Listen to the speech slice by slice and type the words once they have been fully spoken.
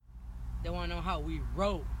They want to know how we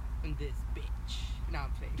roll in this bitch. No,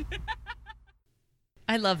 I'm saying.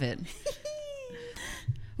 I love it.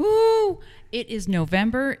 Ooh, it is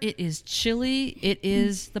November. It is chilly. It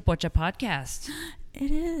is the Pocha Podcast.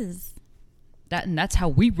 It is. And that's how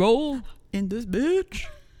we roll In this bitch.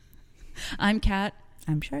 I'm Kat.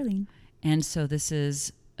 I'm Charlene. And so this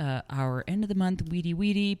is our end of the month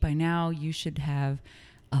weedy. By now, you should have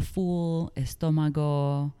a full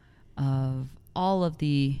estomago of all of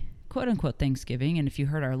the quote unquote Thanksgiving. And if you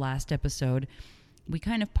heard our last episode, we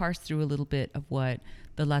kind of parsed through a little bit of what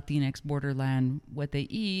the Latinx borderland, what they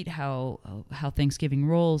eat, how Thanksgiving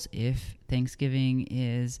rolls, if Thanksgiving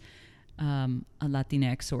is a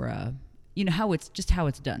Latinx or a, you know, how it's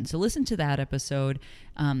done. So listen to that episode,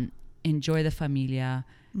 enjoy the familia,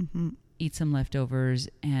 eat some leftovers.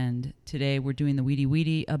 And today we're doing the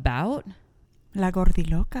weedy about La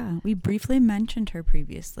Gordiloca. We briefly mentioned her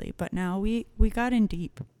previously, but now we got in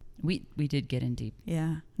deep. we did get in deep.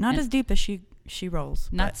 Yeah. Not as deep as she rolls.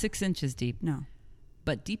 Not 6 inches deep, No.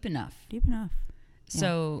 but deep enough. Deep enough.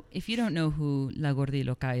 So if you don't know who La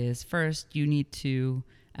Gordiloca is, first you need to,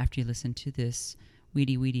 after you listen to this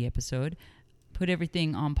weedy episode, put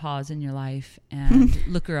everything on pause in your life and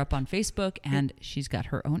look her up on Facebook. And she's got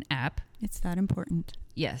her own app. It's that important.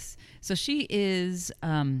 Yes. So she is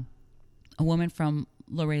a woman from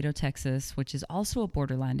Laredo, Texas, which is also a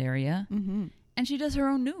borderland area. Mm-hmm. And she does her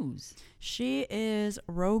own news. She is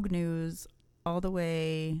Rogue News all the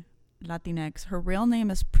way Latinx. Her real name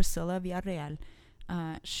is Priscilla Villarreal.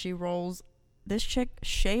 She rolls, this chick,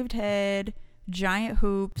 shaved head, giant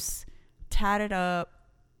hoops, tatted up,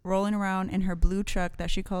 rolling around in her blue truck that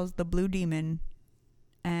she calls the Blue Demon.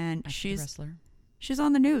 And She's a wrestler. she's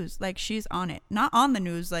on the news. Like, she's on it. Not on the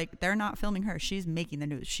news. Like, they're not filming her. She's making the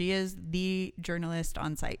news. She is the journalist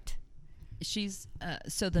on site. She's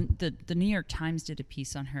so the New York Times did a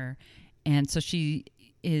piece on her, and so she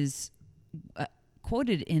is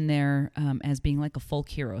quoted in there as being like a folk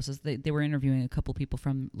hero. So they were interviewing a couple people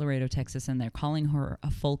from Laredo, Texas, and they're calling her a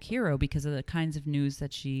folk hero because of the kinds of news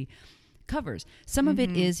that she covers. Some of it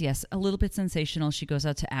is, yes, a little bit sensational. She goes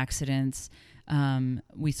out to accidents.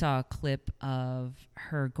 We saw a clip of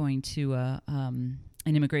her going to an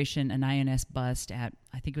INS bust at,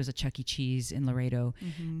 I think it was a Chuck E. Cheese in Laredo.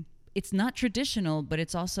 It's not traditional, but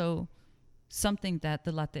it's also something that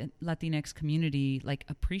the Latinx community like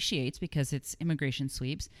appreciates because it's immigration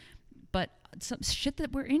sweeps, but some shit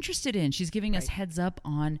that we're interested in. She's giving us heads up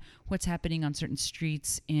on what's happening on certain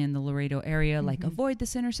streets in the Laredo area, like avoid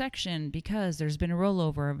this intersection because there's been a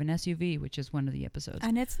rollover of an SUV, which is one of the episodes.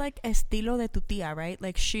 And it's like estilo de tu tía, right?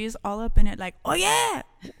 Like, she's all up in it, like, oh yeah,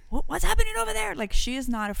 what's happening over there? Like, she is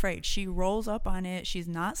not afraid. She rolls up on it. She's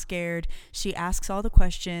not scared. She asks all the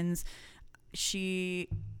questions. She,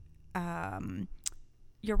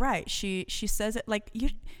 you're right. She says it like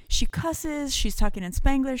she cusses. She's talking in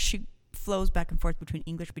Spanglish. She flows back and forth between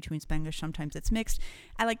English, between Spanglish. Sometimes it's mixed.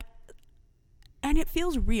 And it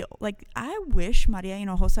feels real. Like, I wish Maria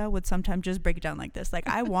Hinojosa would sometimes just break it down like this. Like,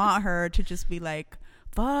 I want her to just be like,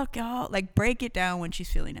 fuck y'all, like, break it down when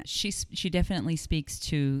she's feeling it. She definitely speaks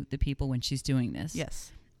to the people when she's doing this.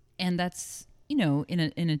 Yes. And that's, you know, in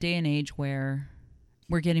a day and age where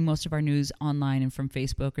we're getting most of our news online and from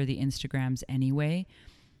Facebook or the Instagrams anyway,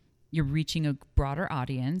 you're reaching a broader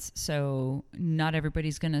audience. So not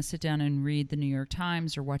everybody's going to sit down and read the New York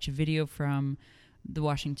Times or watch a video from the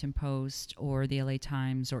Washington Post or the LA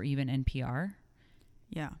Times or even NPR.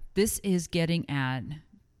 Yeah. This is getting at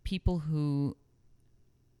people who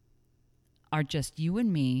are just you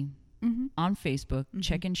and me on Facebook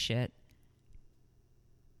checking shit.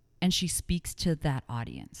 And she speaks to that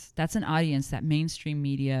audience. That's an audience that mainstream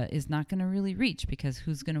media is not going to really reach because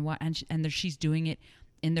who's going to watch? And she's doing it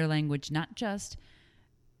in their language, not just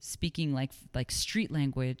speaking like street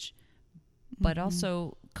language, but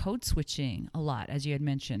also code switching a lot, as you had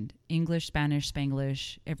mentioned. English, Spanish,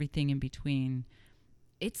 Spanglish, everything in between.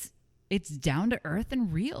 It's down to earth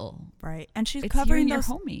and real. Right. And she's It's covering you and those.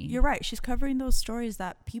 your homie. You're right. She's covering those stories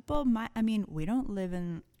that people might. I mean, we don't live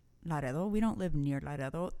in Laredo. We don't live near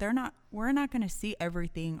Laredo. We're not going to see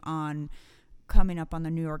everything coming up on the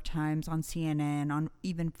New York Times, on CNN, on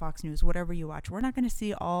even Fox News, whatever you watch. We're not going to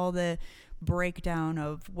see all the breakdown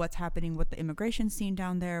of what's happening with the immigration scene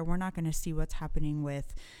down there. We're not going to see what's happening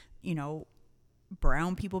with, you know,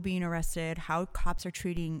 brown people being arrested, how cops are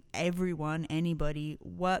treating everyone, anybody,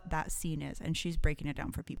 what that scene is. And she's breaking it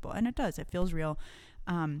down for people. And it feels real.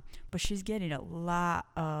 But she's getting a lot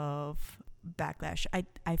of backlash.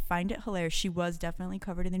 I find it hilarious. She was definitely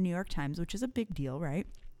covered in the New York Times, which is a big deal, right?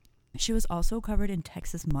 She was also covered in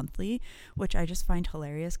Texas Monthly, which I just find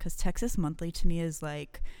hilarious because Texas Monthly to me is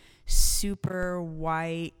like super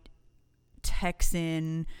white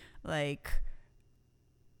Texan, like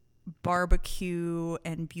barbecue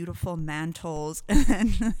and beautiful mantles, and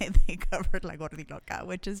then they covered La Gordiloca,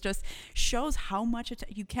 which is just shows how much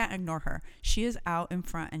you can't ignore her. She is out in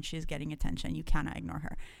front and she is getting attention. You cannot ignore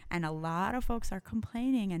her, and a lot of folks are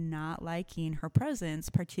complaining and not liking her presence,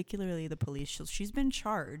 particularly the police. She's been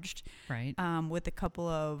charged, right, with a couple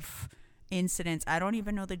of incidents. I don't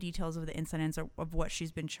even know the details of the incidents or of what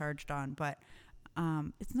she's been charged on, but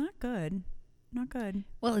it's not good. Not good.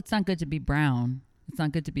 Well, it's not good to be brown. It's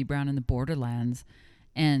not good to be brown in the borderlands.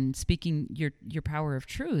 And speaking your power of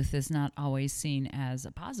truth is not always seen as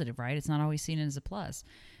a positive, right? It's not always seen as a plus.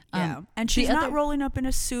 Yeah. And she's not rolling up in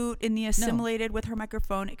a suit in the assimilated with her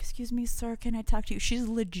microphone. Excuse me, sir, can I talk to you? She's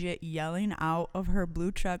legit yelling out of her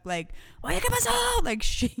blue truck like, oye, ¿qué pasó? Like,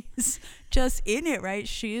 she's just in it, right?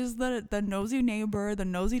 She is the nosy neighbor, the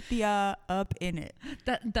nosy tia up in it.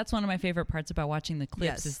 That's one of my favorite parts about watching the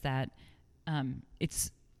clips, is that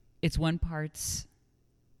it's one part's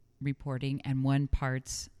reporting and one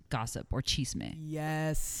part's gossip or chisme.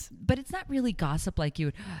 Yes. But it's not really gossip like you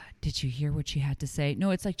would, did you hear what she had to say?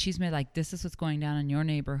 No, it's like chisme, like this is what's going down in your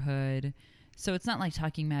neighborhood. So it's not like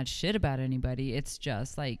talking mad shit about anybody. It's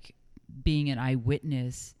just like being an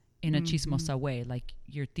eyewitness in a chismosa way. Like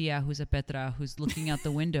your tia who's a Petra who's looking out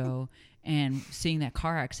the window and seeing that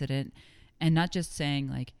car accident and not just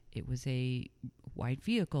saying like it was a white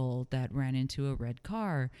vehicle that ran into a red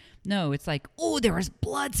car. No, it's like, oh, there was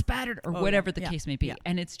blood spattered or whatever the case may be. Yeah.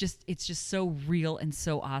 And it's just so real and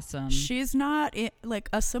so awesome. She's not like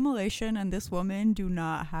assimilation and this woman do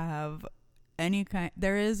not have any kind.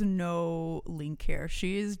 There is no link here.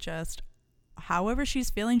 She is just however she's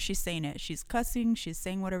feeling, she's saying it. She's cussing. She's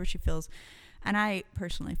saying whatever she feels. And I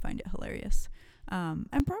personally find it hilarious and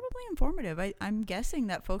probably informative. I'm guessing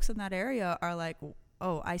that folks in that area are like,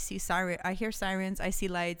 oh, I see I hear sirens, I see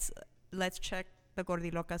lights. Let's check the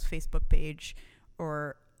Gordiloca's Facebook page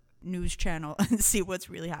or news channel and see what's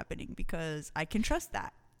really happening because I can trust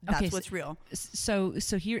that. That's what's real. So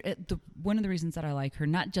here, one of the reasons that I like her,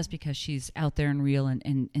 not just because she's out there and real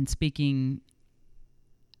and speaking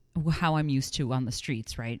how I'm used to on the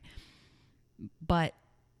streets, right? But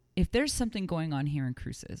if there's something going on here in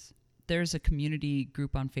Cruces, there's a community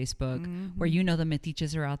group on Facebook where the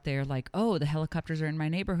metiches are out there like, oh, the helicopters are in my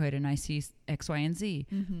neighborhood and I see X, Y, and Z.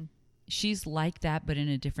 Mm-hmm. She's like that, but in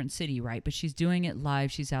a different city, right? But she's doing it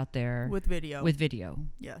live. She's out there with video.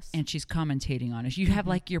 Yes. And she's commentating on it. You have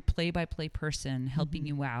like your play-by-play person helping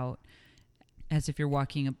you out as if you're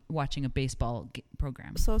watching a baseball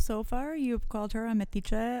program. So far, you've called her a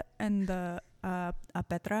metiche and a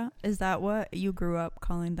Petra. Is that what you grew up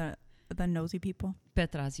calling the nosy people?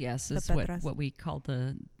 Petras, yes, is what we call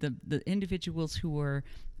the individuals who were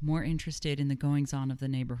more interested in the goings on of the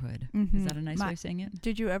neighborhood. Is that a nice way of saying it?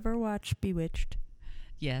 Did you ever watch Bewitched?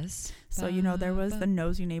 Yes. So there was the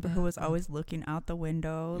nosy neighbor who was always looking out the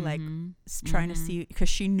window, like trying to see, because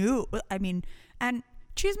she knew. I mean, and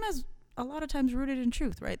chisme's a lot of times rooted in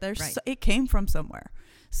truth, right? It came from somewhere.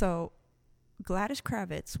 So Gladys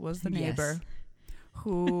Kravitz was the neighbor. Yes.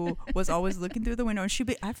 Who was always looking through the window,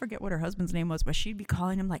 and I forget what her husband's name was, but she'd be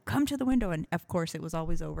calling him like, come to the window. And of course it was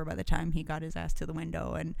always over by the time he got his ass to the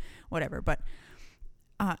window and whatever. But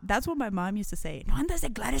that's what my mom used to say. No andas de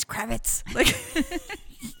Gladys Kravitz. Like,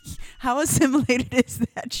 how assimilated is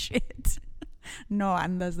that shit? No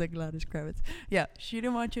andas de Gladys Kravitz. Yeah, she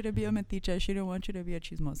didn't want you to be a metiche. She didn't want you to be a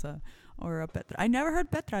chismosa or a Petra. I never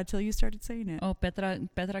heard Petra until you started saying it. Oh,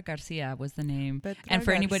 Petra Garcia was the name. Petra and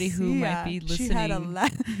for anybody who might be listening, she had a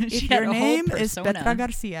lot. If your name is Petra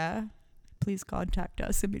Garcia, please contact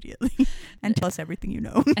us immediately and tell us everything you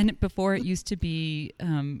know. And before it used to be,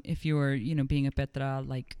 if you were, being a Petra,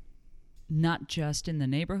 like not just in the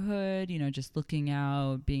neighborhood, just looking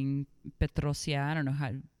out, being Petrosia, I don't know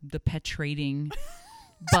how, the pet trading.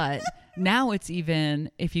 But now it's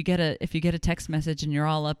even if you get a text message and you're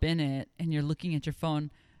all up in it and you're looking at your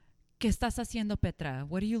phone, ¿Qué estás haciendo, Petra?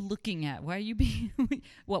 What are you looking at? Why are you being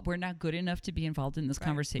what? We're not good enough to be involved in this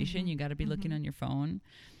conversation. You got to be looking on your phone.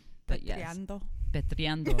 But Petriando. Yes,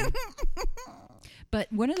 Petriando. But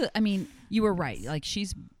you were right. Like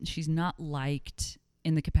she's not liked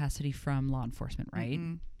in the capacity from law enforcement, right?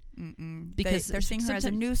 Because they're seeing her as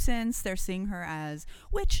a nuisance. They're seeing her as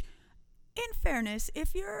which. In fairness,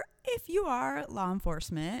 if you are law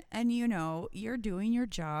enforcement and you're doing your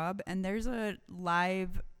job and there's a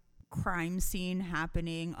live crime scene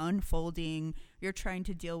happening, unfolding, you're trying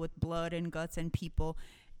to deal with blood and guts and people,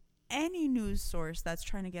 any news source that's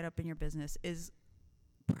trying to get up in your business is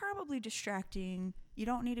probably distracting. You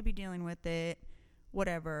don't need to be dealing with it,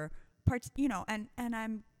 whatever. And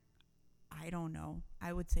I don't know.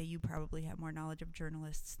 I would say you probably have more knowledge of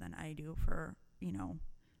journalists than I do for, you know,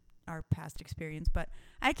 our past experience. But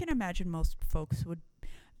I can imagine most folks would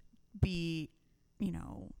be, you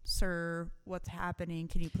know, sir, what's happening?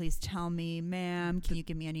 Can you please tell me, ma'am? Can you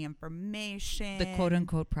give me any information? The quote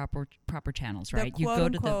unquote proper channels, right? You go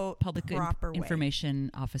to the public information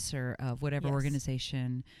officer of whatever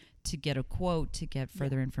organization to get a quote, to get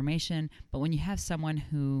further information. But when you have someone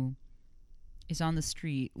who is on the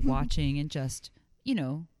street watching and just, you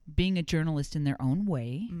know, being a journalist in their own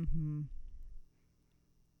way,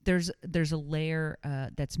 there's a layer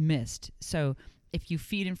that's missed. So if you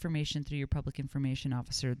feed information through your public information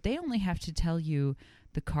officer, they only have to tell you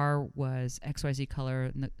the car was XYZ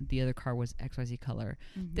color and the other car was XYZ color.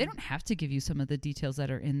 They don't have to give you some of the details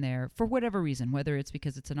that are in there for whatever reason, whether it's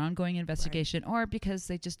because it's an ongoing investigation or because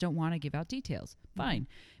they just don't want to give out details. Fine.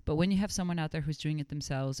 But when you have someone out there who's doing it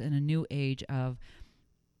themselves in a new age of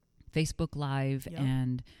Facebook Live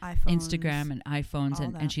and Instagram and iPhones,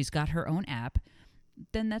 and she's got her own app,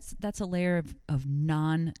 then that's a layer of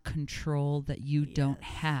non-control that you don't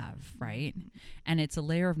have, right? And it's a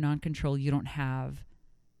layer of non-control you don't have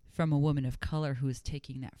from a woman of color who is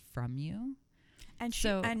taking that from you. And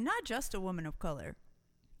and not just a woman of color.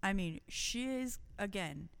 I mean, she is,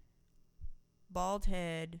 again, bald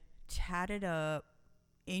head, tatted up,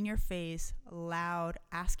 in your face, loud,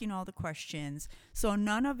 asking all the questions. So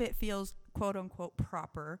none of it feels quote unquote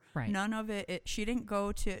proper. Right. None of it, she didn't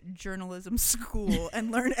go to journalism school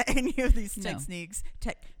and learn any of these techniques.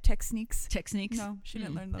 Techniques? No, she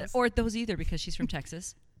didn't learn those. Or those either, because she's from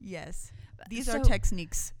Texas. Yes. These are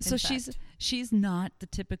techniques. So she's not the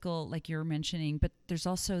typical, like you're mentioning, but there's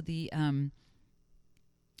also the,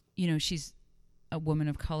 you know, she's a woman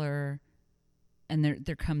of color, and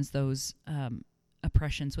there comes those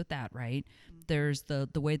oppressions with that, right? There's the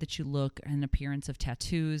way that you look and appearance of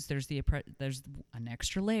tattoos. There's there's an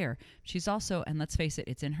extra layer. She's also, and let's face it,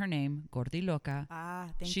 it's in her name, gordiloca.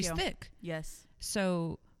 She's thick. Yes.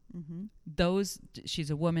 So she's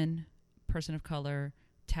a woman, person of color,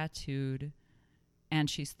 tattooed, and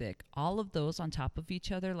she's thick. All of those on top of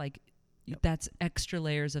each other, like that's extra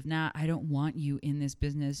layers of, I don't want you in this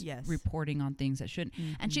business reporting on things that shouldn't.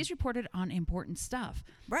 And she's reported on important stuff.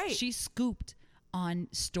 Right. She scooped on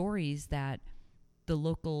stories that the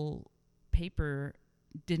local paper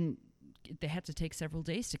they had to take several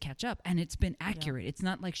days to catch up, and it's been accurate. It's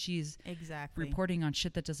not like she's reporting on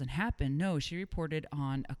shit that doesn't happen. No, she reported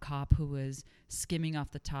on a cop who was skimming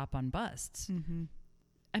off the top on busts.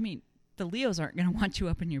 I mean, the Leos aren't going to want you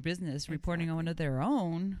up in your business reporting on one of their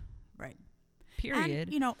own. Right. Period.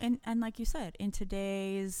 And, you know, and like you said, in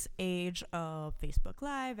today's age of Facebook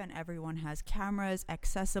Live, and everyone has cameras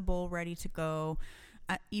accessible, ready to go.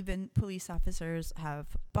 Even police officers have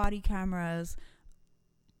body cameras.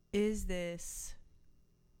 Is this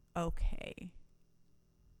okay?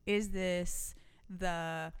 Is this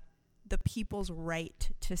the people's right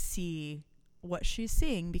to see what she's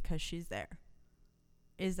seeing because she's there?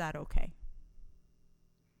 Is that okay?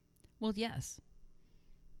 Well, yes.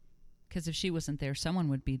 Because if she wasn't there, someone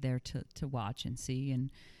would be there to watch and see, and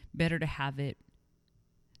better to have it.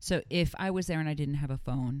 So if I was there and I didn't have a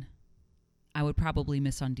phone, I would probably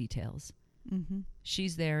miss on details.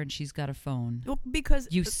 She's there and she's got a phone. Well, because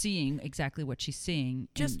you seeing exactly what she's seeing.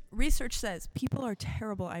 Just research says people are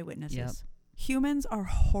terrible eyewitnesses. Humans are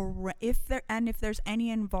horrendous. If there's any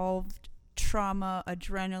involved trauma,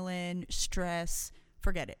 adrenaline, stress,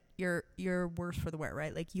 forget it. You're worse for the wear,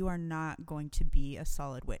 right? Like, you are not going to be a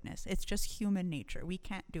solid witness. It's just human nature. We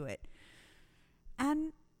can't do it.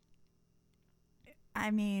 And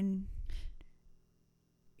I mean,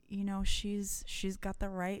 you know, she's got the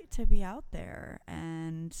right to be out there.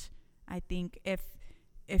 And I think if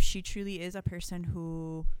she truly is a person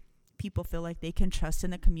who people feel like they can trust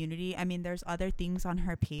in the community, I mean, there's other things on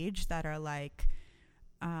her page that are like,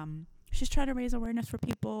 she's trying to raise awareness for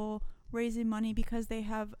people raising money because they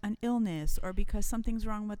have an illness or because something's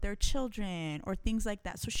wrong with their children or things like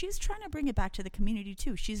that. So she's trying to bring it back to the community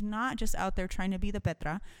too. She's not just out there trying to be the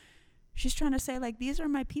Petra. She's trying to say, like, these are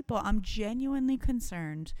my people. I'm genuinely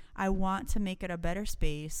concerned. I want to make it a better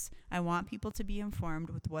space. I want people to be informed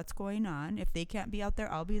with what's going on. If they can't be out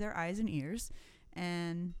there, I'll be their eyes and ears.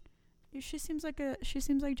 And she seems like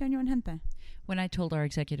genuine gente. When I told our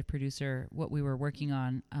executive producer what we were working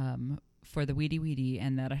on for the Weedy Weedy,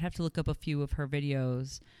 and that I have to look up a few of her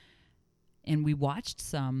videos, and we watched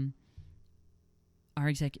some,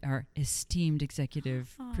 our esteemed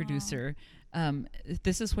executive producer,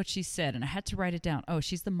 this is what she said, and I had to write it down.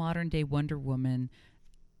 She's the modern day Wonder Woman,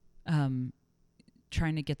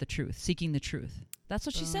 trying to get the truth, seeking the truth. That's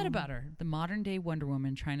what she said Boom. about her. The modern day Wonder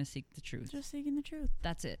Woman trying to seek the truth. Just seeking the truth.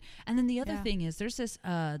 That's it. And then the other Yeah. thing is there's this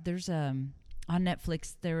on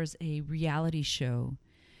Netflix there's a reality show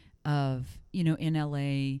of, you know, in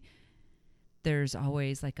LA there's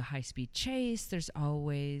always like a high-speed chase, there's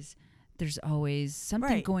always something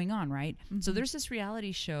Right. going on, right? So Mhm. there's this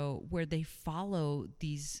reality show where they follow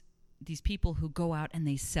these people who go out and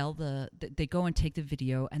they sell they go and take the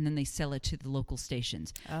video and then they sell it to the local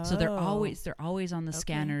stations. So they're Oh. always on the Okay.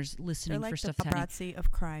 scanners They're listening like for the stuff to happen. paparazzi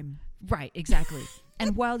of crime. Right, exactly.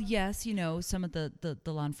 And while, yes, you know, some of the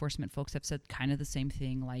law enforcement folks have said kind of the same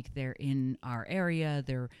thing, like they're in our area,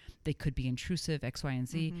 they could be intrusive, X, Y, and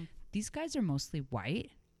Z. Mhm. These guys are mostly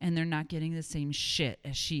white, and they're not getting the same shit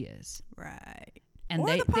as she is. Right. And or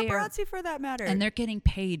they the are, paparazzi for that matter. and they're getting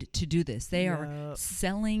paid to do this. They are Yup.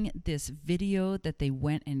 selling this video that they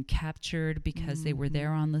went and captured because they were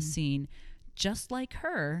there on the Mhm. scene, just like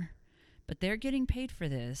her, but they're getting paid for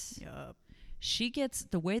this. Yup. She gets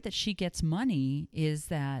the way that she gets money is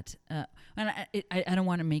that, and I don't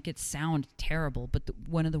want to make it sound terrible, but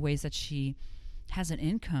one of the ways that she has an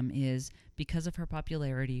income is because of her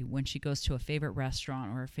popularity. When she goes to a favorite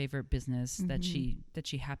restaurant or a favorite business that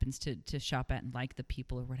she happens to shop at and like the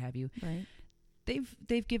people or what have you, Right.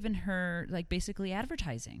 they've given her like basically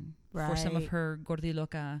advertising for some of Right. her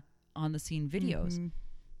Gordiloca on the scene videos. Mhm.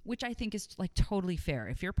 Which I think is like totally fair.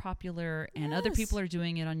 If you're popular and other Yes. people are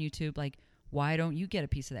doing it on YouTube, like why don't you get a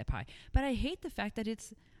piece of that pie? But I hate the fact that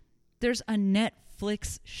there's a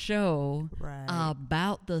Netflix show Right.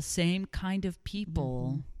 about the same kind of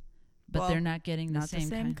people, Mhm. but Well, they're not getting the Not same, the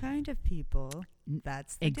same kind of people.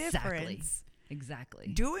 That's the Exactly. difference. Exactly.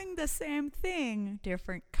 Doing the same thing,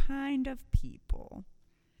 different kind of people.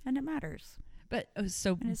 And it matters. But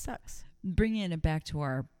so And it sucks. bringing it back to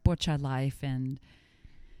our bocha life and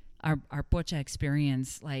our bocha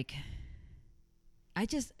experience, like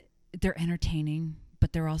they're entertaining,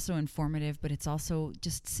 but they're also informative, but it's also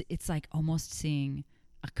it's like almost seeing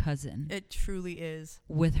a cousin It truly is.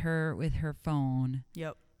 with her phone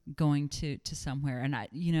Yep. going to somewhere. And I,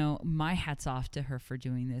 you know, my hat's off to her for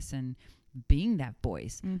doing this and being that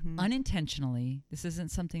voice Mm-hmm. unintentionally. This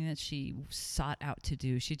isn't something that she sought out to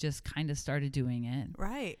do. She just kind of started doing it.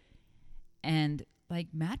 Right. And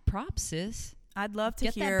like, mad props, sis. I'd love to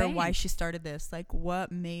Get that hear why bank. she started this. Like, what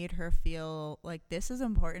made her feel like this is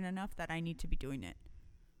important enough that I need to be doing it?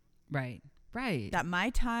 Right. Right. That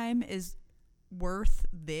my time is worth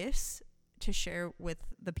this to share with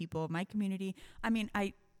the people of my community. I mean,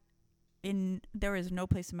 there is no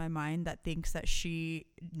place in my mind that thinks that she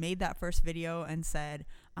made that first video and said,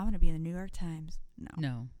 "I'm going to be in the New York Times."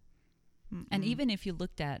 No. And Mm-mm. even if you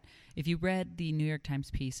read the New York Times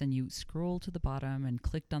piece and you scroll to the bottom and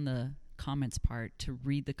clicked on the comments part to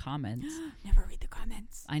read the comments. Never read the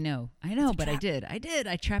comments. I know, a but I trap. did.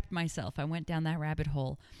 I trapped myself. I went down that rabbit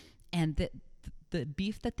hole. And the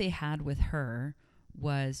beef that they had with her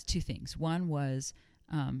was two things. One was,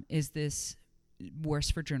 is this worse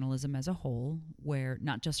for journalism as a whole, where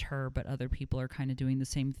not just her, but other people are kind of doing the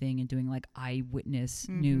same thing and doing like eyewitness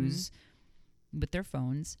news with their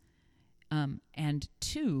phones. And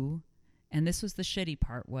two, and this was the shitty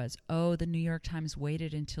part, was, the New York Times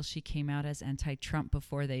waited until she came out as anti-Trump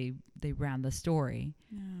before they ran the story.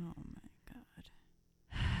 Oh my God.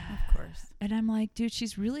 Of course. And I'm like, dude,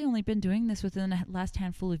 she's really only been doing this within the last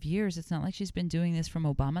handful of years. It's not like she's been doing this from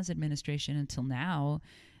Obama's administration until now.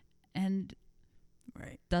 And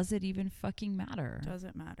Right. does it even fucking matter?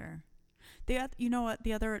 Doesn't matter. You know what?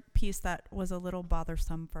 The other piece that was a little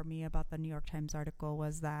bothersome for me about the New York Times article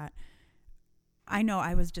was that I know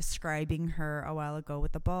I was describing her a while ago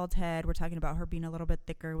with the bald head. We're talking about her being a little bit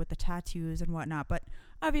thicker with the tattoos and whatnot. But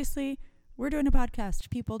obviously, we're doing a podcast.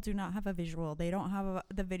 People do not have a visual. They don't have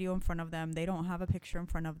the video in front of them. They don't have a picture in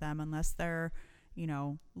front of them unless they're,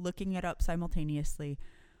 looking it up simultaneously.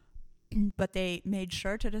 But they made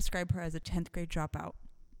sure to describe her as a 10th grade dropout.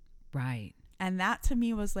 Right. And that to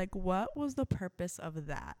me was like, what was the purpose of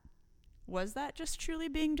that? Was that just truly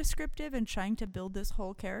being descriptive and trying to build this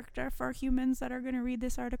whole character for humans that are going to read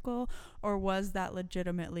this article? Or was that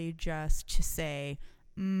legitimately just to say,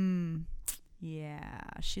 yeah,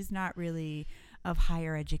 she's not really of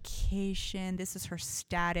higher education. This is her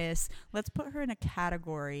status. Let's put her in a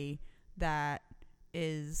category that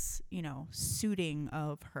is, suiting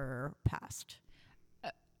of her past.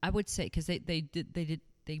 I would say, because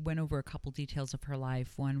they went over a couple details of her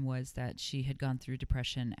life. One was that she had gone through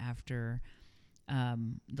depression after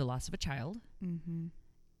the loss of a child. Mm-hmm.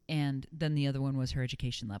 And then the other one was her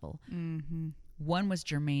education level. Mm-hmm. One was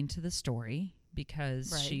germane to the story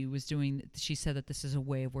because Right. she said that this is a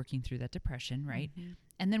way of working through that depression, right? Mm-hmm.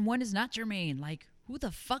 And then one is not germane. Like, Who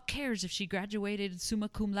the fuck cares if she graduated summa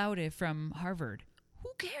cum laude from Harvard? Who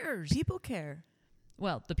cares? People care.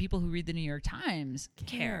 Well, the people who read the New York Times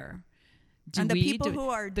care. And the people who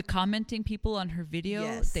are... The commenting people on her video,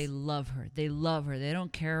 Yes. they love her. They love her. They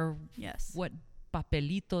don't care Yes. what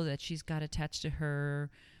papelito that she's got attached to her,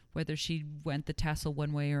 whether she went the tassel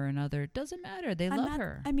one way or another. It doesn't matter. They love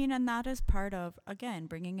her. I mean, and that is part of, again,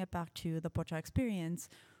 bringing it back to the Pocha experience.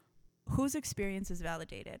 Whose experience is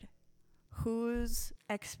validated? Whose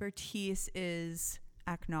expertise is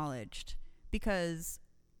acknowledged? Because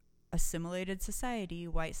assimilated society,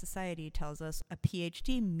 white society, tells us a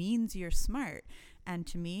PhD means you're smart. And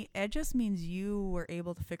to me, it just means you were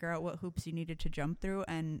able to figure out what hoops you needed to jump through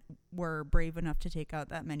and were brave enough to take out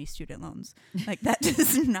that many student loans. Like, that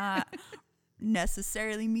does not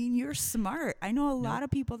necessarily mean you're smart. I know a lot of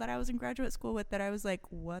people that I was in graduate school with that I was like,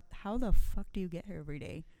 what? How the fuck do you get here every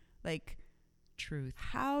day? Like, Truth.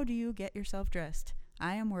 how do you get yourself dressed?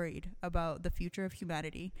 I am worried about the future of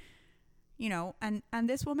humanity. You know, and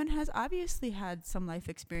this woman has obviously had some life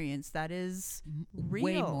experience that is real.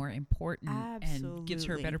 Way more important and gives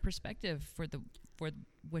her a Absolutely. better perspective for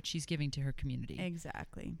what she's giving to her community.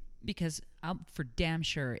 Exactly. Because I'm for damn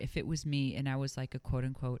sure if it was me and I was like a quote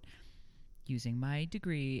unquote using my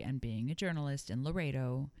degree and being a journalist in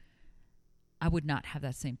Laredo, I would not have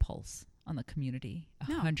that same pulse on the community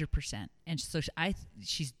 100%. And so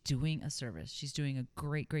she's doing a service. She's doing a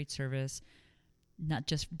great service. Not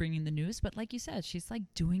just bringing the news, but like you said, she's like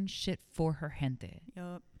doing shit for her gente.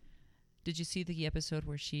 Yup. Did you see the episode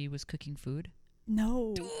where she was cooking food?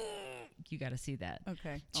 No. You got to see that.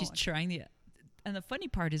 Okay. She's trying and the funny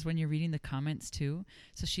part is when you're reading the comments too.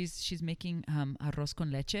 So she's making arroz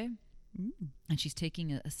con leche, and she's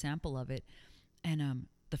taking a sample of it, and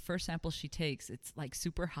the first sample she takes, it's like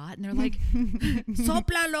super hot, and they're like,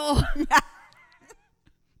 "Soplalo."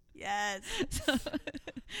 Yes. So,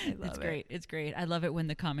 I love it's great. It's great. I love it when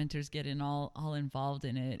the commenters get in all involved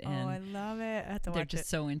in it, and I love it. I have to they're watch just it.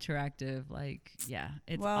 so interactive. Like, yeah,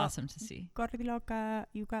 it's Well, awesome to see. Gordiloca,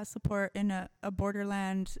 you got support in a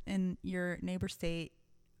borderland in your neighbor state.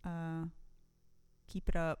 Keep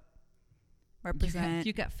it up. Represent.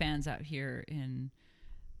 You got fans out here in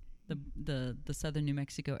the southern New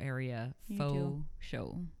Mexico area. You Faux do.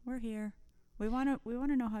 show. We're here. We wanna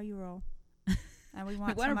know how you roll. And we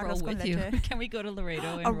want We want some to roll arroz con with you. leche. Can we go to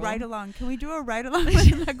Laredo and A roll? ride along. Can we do a ride along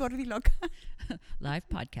with La Gordiloca? Live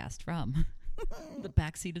podcast from the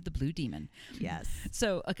backseat of the Blue Demon. Yes.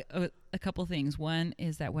 So a couple things. One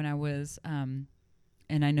is that when I was, and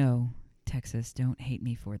I know Texas, don't hate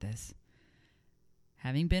me for this.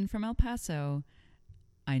 Having been from El Paso,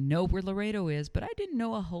 I know where Laredo is, but I didn't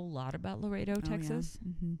know a whole lot about Laredo, Texas. Yeah.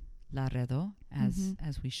 Mm-hmm. Laredo,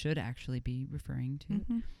 as we should actually be referring to.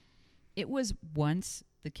 Mm-hmm. It was once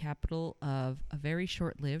the capital of a very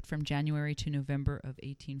short-lived, from January to November of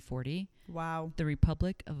 1840, Wow. the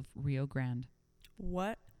Republic of Rio Grande.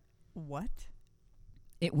 What?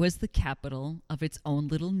 It was the capital of its own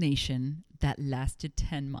little nation that lasted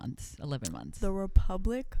 11 months. The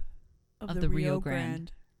Republic of the Rio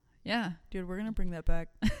Grande. Yeah. Dude, we're gonna bring that back.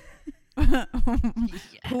 Yes.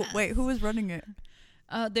 Who was running it?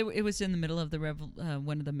 It was in the middle of the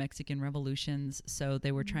one of the Mexican revolutions, so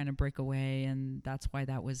they were trying to break away, and that's why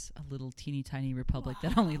that was a little teeny tiny republic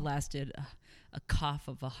that only lasted a cough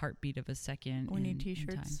of a heartbeat of a second. We need in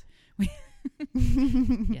T-shirts. time.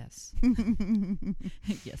 Yes.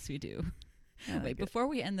 Yes, we do. I like Wait, it. before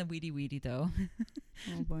we end the weedy though,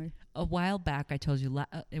 Oh boy. a while back I told you,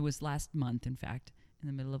 it was last month, in fact, in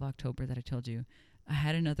the middle of October, that I told you I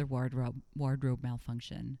had another wardrobe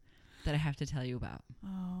malfunction that I have to tell you about.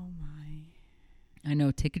 Oh my. I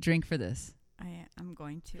know. Take a drink for this. I'm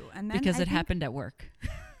going to. And then Because I it think- happened at work.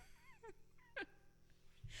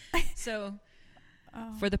 So,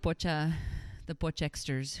 Oh. for the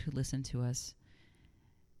Pochexters who listen to us,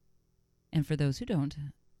 and for those who don't,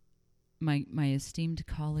 my esteemed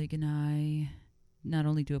colleague and I not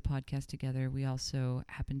only do a podcast together, we also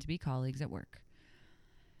happen to be colleagues at work.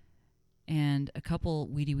 And a couple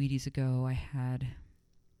weedies ago, I had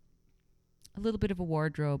a little bit of a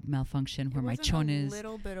wardrobe malfunction where my chones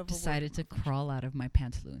decided to crawl out of my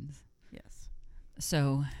pantaloons. Yes.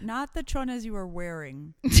 So Not the chones you were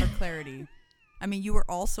wearing, for clarity. I mean, you were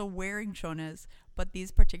also wearing chones, but these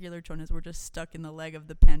particular chones were just stuck in the leg of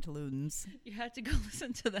the pantaloons. you had to go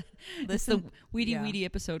listen to that. It's Listen. the weedy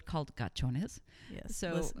episode called Gachones. Yes.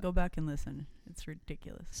 So- Go back and listen. It's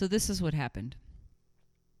ridiculous. So this is what happened.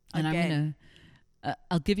 And I'm Again. going to,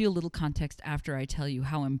 I'll give you a little context after I tell you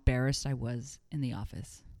how embarrassed I was in the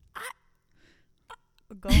office.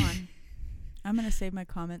 Go on. I'm going to save my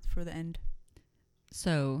comments for the end.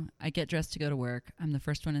 So I get dressed to go to work. I'm the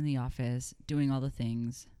first one in the office, doing all the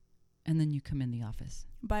things. And then you come in the office.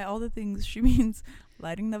 By all the things, she means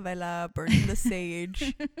lighting the vela, burning the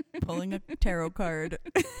sage, pulling a tarot card,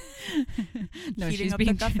 No, heating she's up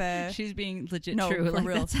being the cafe. she's being legit No, true. for Like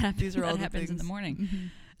real. These are all that the happens in the things. morning.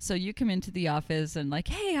 Mhm. So you come into the office and like,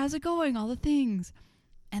 hey, how's it going? All the things.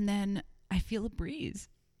 And then I feel a breeze.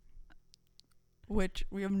 Which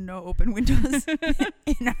we have no open windows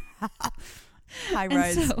in our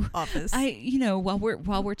high-rise so office.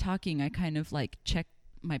 While we're talking, I kind of like check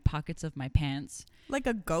my pockets of my pants. Like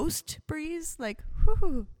a ghost breeze, like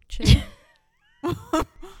whoo, chill. What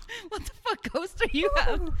the fuck ghost are you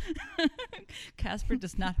have? Casper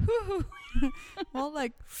does not. Well,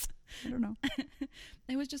 like I don't know.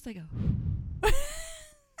 It was just like a.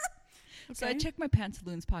 So I checked my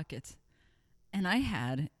pantaloons pockets, and I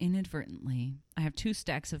had inadvertently. I have 3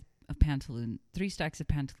 stacks of pantaloons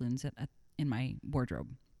in my wardrobe.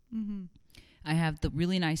 Mm-hmm. I have the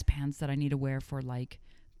really nice pants that I need to wear for like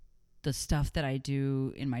the stuff that I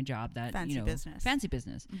do in my job. That Fancy business. fancy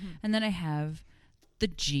business. Mm-hmm. And then I have the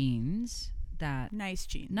jeans that Nice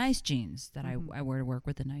jeans. that Mhm. I wear to work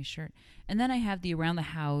with a nice shirt. And then I have the around the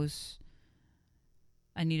house.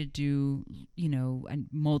 I need to do, I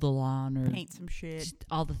mow the lawn or Paint some shit. just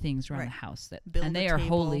all the things around Right. the house Build and a they are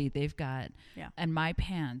table. holy. They've got, Yeah. and my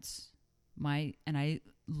pants, and I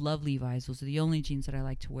love Levi's. Those are the only jeans that I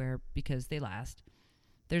like to wear because they last.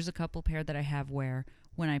 There's a couple pair that I have where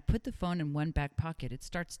when I put the phone in one back pocket, it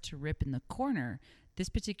starts to rip in the corner. This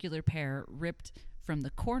particular pair ripped from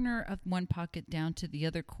the corner of one pocket down to the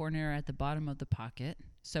other corner at the bottom of the pocket.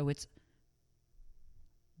 So it's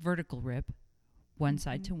vertical rip, one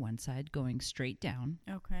side to one side, going straight down.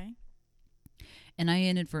 Okay. And I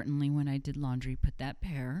inadvertently, when I did laundry, put that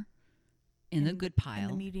pair in the good pile. In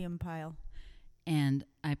the medium pile. And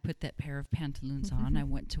I put that pair of pantaloons on. I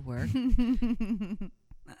went to work.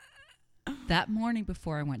 That morning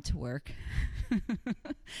before I went to work,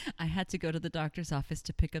 I had to go to the doctor's office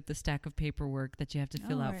to pick up the stack of paperwork that you have to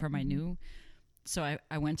fill out right. for my Mhm. new. So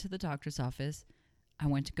I went to the doctor's office. I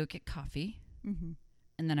went to go get coffee. Mm-hmm.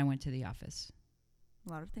 And then I went to the office. A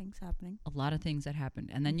lot of things happening. A lot of things that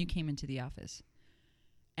happened. And then you came into the office.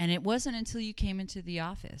 And it wasn't until you came into the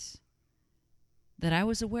office that I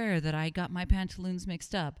was aware that I got my pantaloons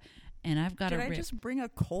mixed up. And I've got Did a I rip. just bring a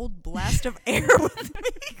cold blast of air with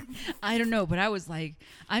me? I don't know, but I was like,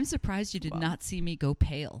 I'm surprised you did Wow. not see me go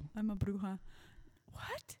pale. I'm a bruja.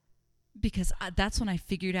 What? Because that's when I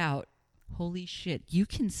figured out, holy shit, you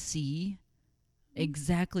can see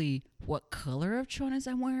exactly what color of chones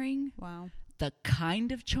I'm wearing, Wow. the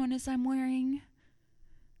kind of chones I'm wearing,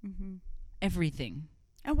 Mm-hmm. everything.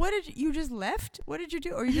 And what did you just left? What did you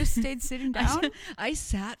do? Or you just stayed sitting down? I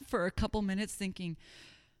sat for a couple minutes thinking,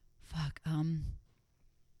 fuck,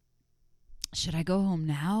 should I go home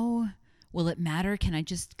now? Will it matter? Can I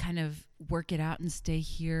just kind of work it out and stay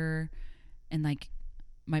here? And like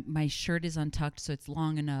my shirt is untucked, so it's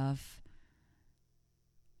long enough.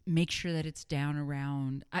 Make sure that it's down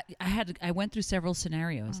around. I went through several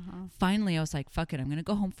scenarios. Uh-huh. Finally, I was like, fuck it. I'm going to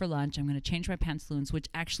go home for lunch. I'm going to change my pantaloons, which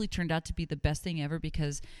actually turned out to be the best thing ever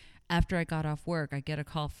because after I got off work, I get a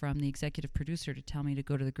call from the executive producer to tell me to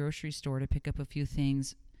go to the grocery store to pick up a few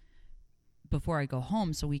things before I go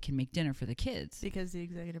home so we can make dinner for the kids. Because the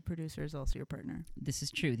executive producer is also your partner. This is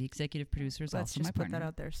true. The executive producer is Let's also just my put partner. that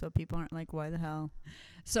out there so people aren't like, why the hell?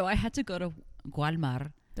 So I had to go to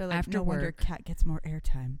Gualmar. They're like, After no wonder work. Cat gets more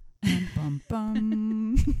airtime. Bum,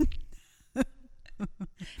 bum, bum.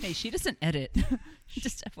 Hey, she doesn't edit.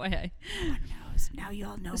 Just FYI. No one knows. Now you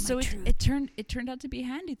all know So my truth. it turned out to be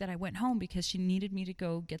handy that I went home because she needed me to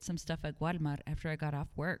go get some stuff at Gualmar after I got off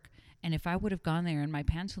work. And if I would have gone there in my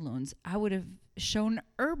pantaloons, I would have shown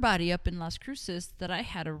everybody up in Las Cruces that I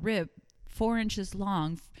had a rib 4 inches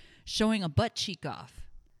long, showing a butt cheek off.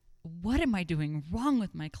 What am I doing wrong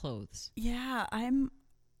with my clothes? Yeah, I'm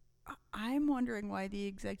wondering why the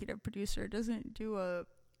executive producer doesn't do a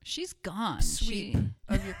She's gone. sweep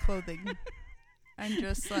of your clothing. And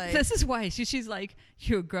just like, This is why she's like,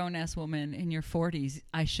 you're a grown ass woman in your 40s.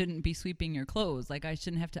 I shouldn't be sweeping your clothes. Like I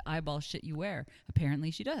shouldn't have to eyeball shit you wear. Apparently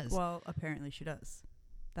she does. well, apparently she does.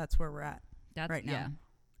 That's where we're at That's right now. Yeah.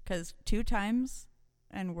 Because 2 times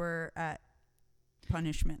and we're at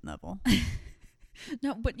punishment level.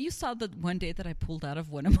 No, but you saw the one day that I pulled out of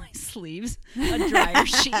one of my sleeves a dryer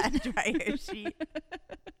sheet. Dryer sheet.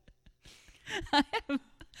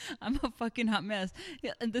 I'm a fucking hot mess.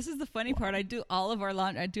 Yeah, and this is the funny part. I do all of our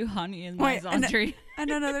laundry. I do Honey and Wait, my laundry. And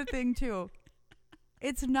another thing too,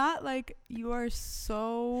 it's not like you are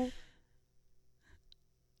so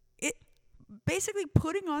basically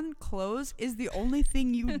putting on clothes is the only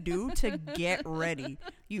thing you do to get ready.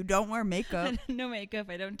 You don't wear makeup. No makeup.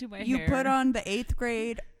 I don't do my You hair. put on the 8th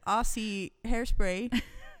grade Aussie hairspray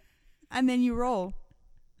and then you roll.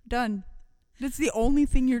 Done. That's the only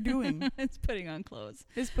thing you're doing. It's putting on clothes.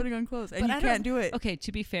 Is putting on clothes. And But you I can't don't- do it. Okay,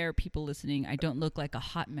 to be fair, people listening, I don't look like a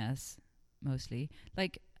hot mess, mostly.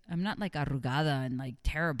 Like, I'm not like arrugada and like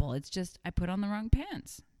terrible. It's just I put on the wrong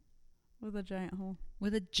pants With a giant hole.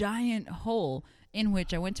 with a giant hole in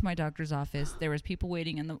which I went to my doctor's office. There was people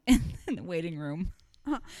waiting in the in the waiting room.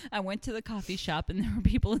 I went to the coffee shop and there were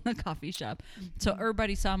people in the coffee shop. So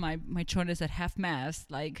everybody saw my chones at half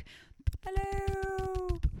mast, like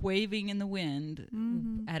Hello. waving in the wind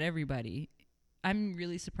Mhm. at everybody. I'm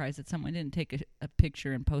really surprised that someone didn't take a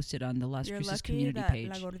picture and post it on the Las You're Cruces lucky community that page.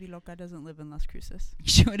 La Gordiloca doesn't live in Las Cruces.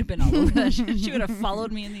 She would have been all over that. She would have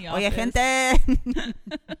followed me in the office. Oye, gente.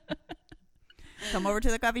 Come over to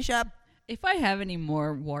the coffee shop. If I have any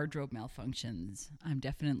more wardrobe malfunctions, I'm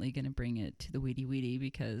definitely going to bring it to the Weedy Weedy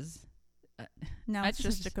because Now I it's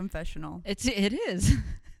just- just a confessional. it is.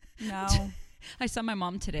 No. I saw my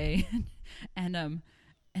mom today, and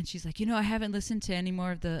she's like, I haven't listened to any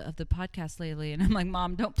more of the podcast lately, and I'm like,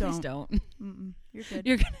 Mom, please don't. Mm-mm. You're good.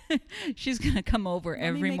 You're gonna. She's gonna come over Let me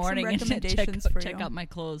every make some morning and recommendations for check you. out my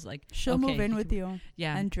clothes. Like She'll okay, move in you with can- you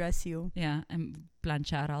Yeah, and dress you. yeah, and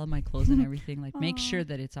planchar all of my clothes and everything. Like make Aw. sure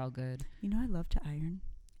that it's all good. You know I love to iron.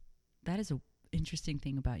 That is a interesting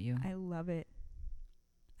thing about you. I love it.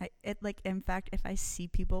 In fact, if I see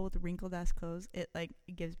people with wrinkled ass clothes, it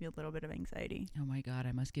gives me a little bit of anxiety. Oh my God,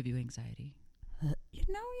 I must give you anxiety. You're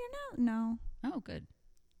not. No. Oh, good.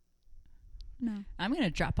 No. I'm gonna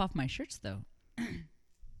drop off my shirts though.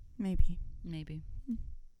 Maybe. Maybe. Mm.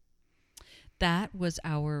 That was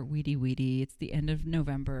our Weedy Weedy. It's the end of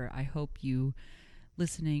November. I hope you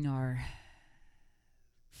listening are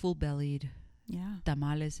full-bellied, Yeah.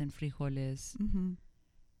 tamales and frijoles, Mm-hmm.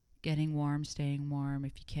 getting warm, staying warm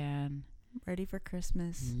if you can, Ready for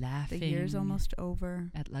Christmas. laughing The year's almost over.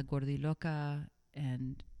 at La Gordiloca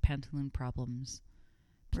and pantaloon problems.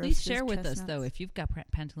 Please Roasted share with us, though, chestnuts. if you've got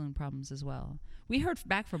pantaloon problems as well. We heard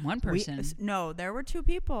back from one person. No, there were 2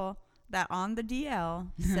 people that on the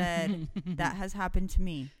DL said that has happened to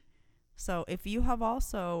me. So if you have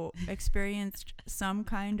also experienced some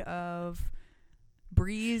kind of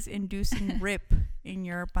breeze-inducing rip in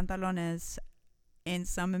your pantalones in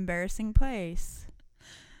some embarrassing place,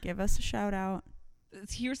 give us a shout out.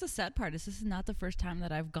 Here's the sad part: this is not the first time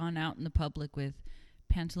that I've gone out in the public with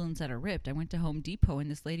pantaloons that are ripped. I went to Home Depot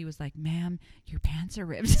and this lady was like, "Ma'am, your pants are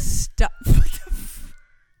ripped." Stop.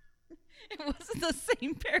 It wasn't the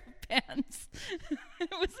same pair of pants. It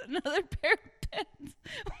was another pair of pants.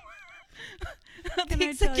 Can The I tell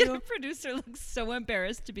executive you- producer looks so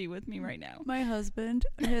embarrassed to be with me right now. My husband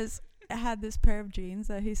has had this pair of jeans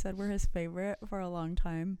that he said were his favorite for a long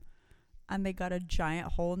time. And they got a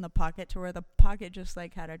giant hole in the pocket to where the pocket just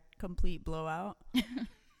had a complete blowout.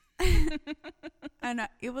 And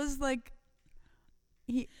it was like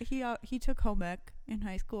he took home ec in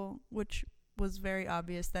high school, which was very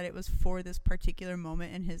obvious that it was for this particular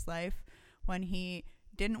moment in his life when he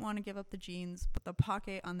didn't want to give up the jeans, but the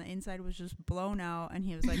pocket on the inside was just blown out, and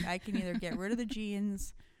he was like, I can either get rid of the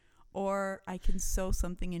jeans or I can sew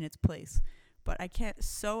something in its place, but I can't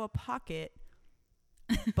sew a pocket.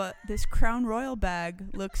 But this Crown Royal bag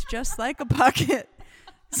looks just like a pocket,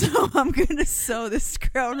 so I'm gonna sew this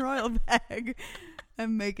Crown Royal bag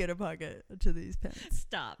and make it a pocket to these pants.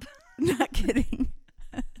 Stop. Not kidding.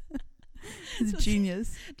 It's So-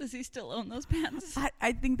 genius. Does he still own those pants?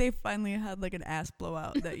 I think they finally had an ass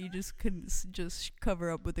blowout that you just couldn't just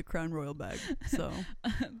cover up with the Crown Royal bag. So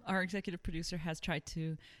Our executive producer has tried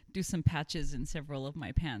to do some patches in several of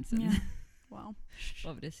my pants. And yeah, wow,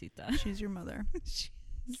 pobrecita. she's your mother.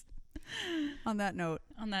 On that note,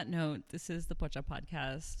 On that note, this is the Pocha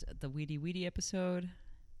Podcast, the Weedy Weedy episode.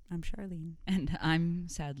 I'm Charlene. And I'm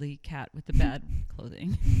sadly Kat with the bad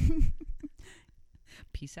clothing.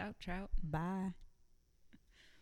 Peace out, trout. Bye.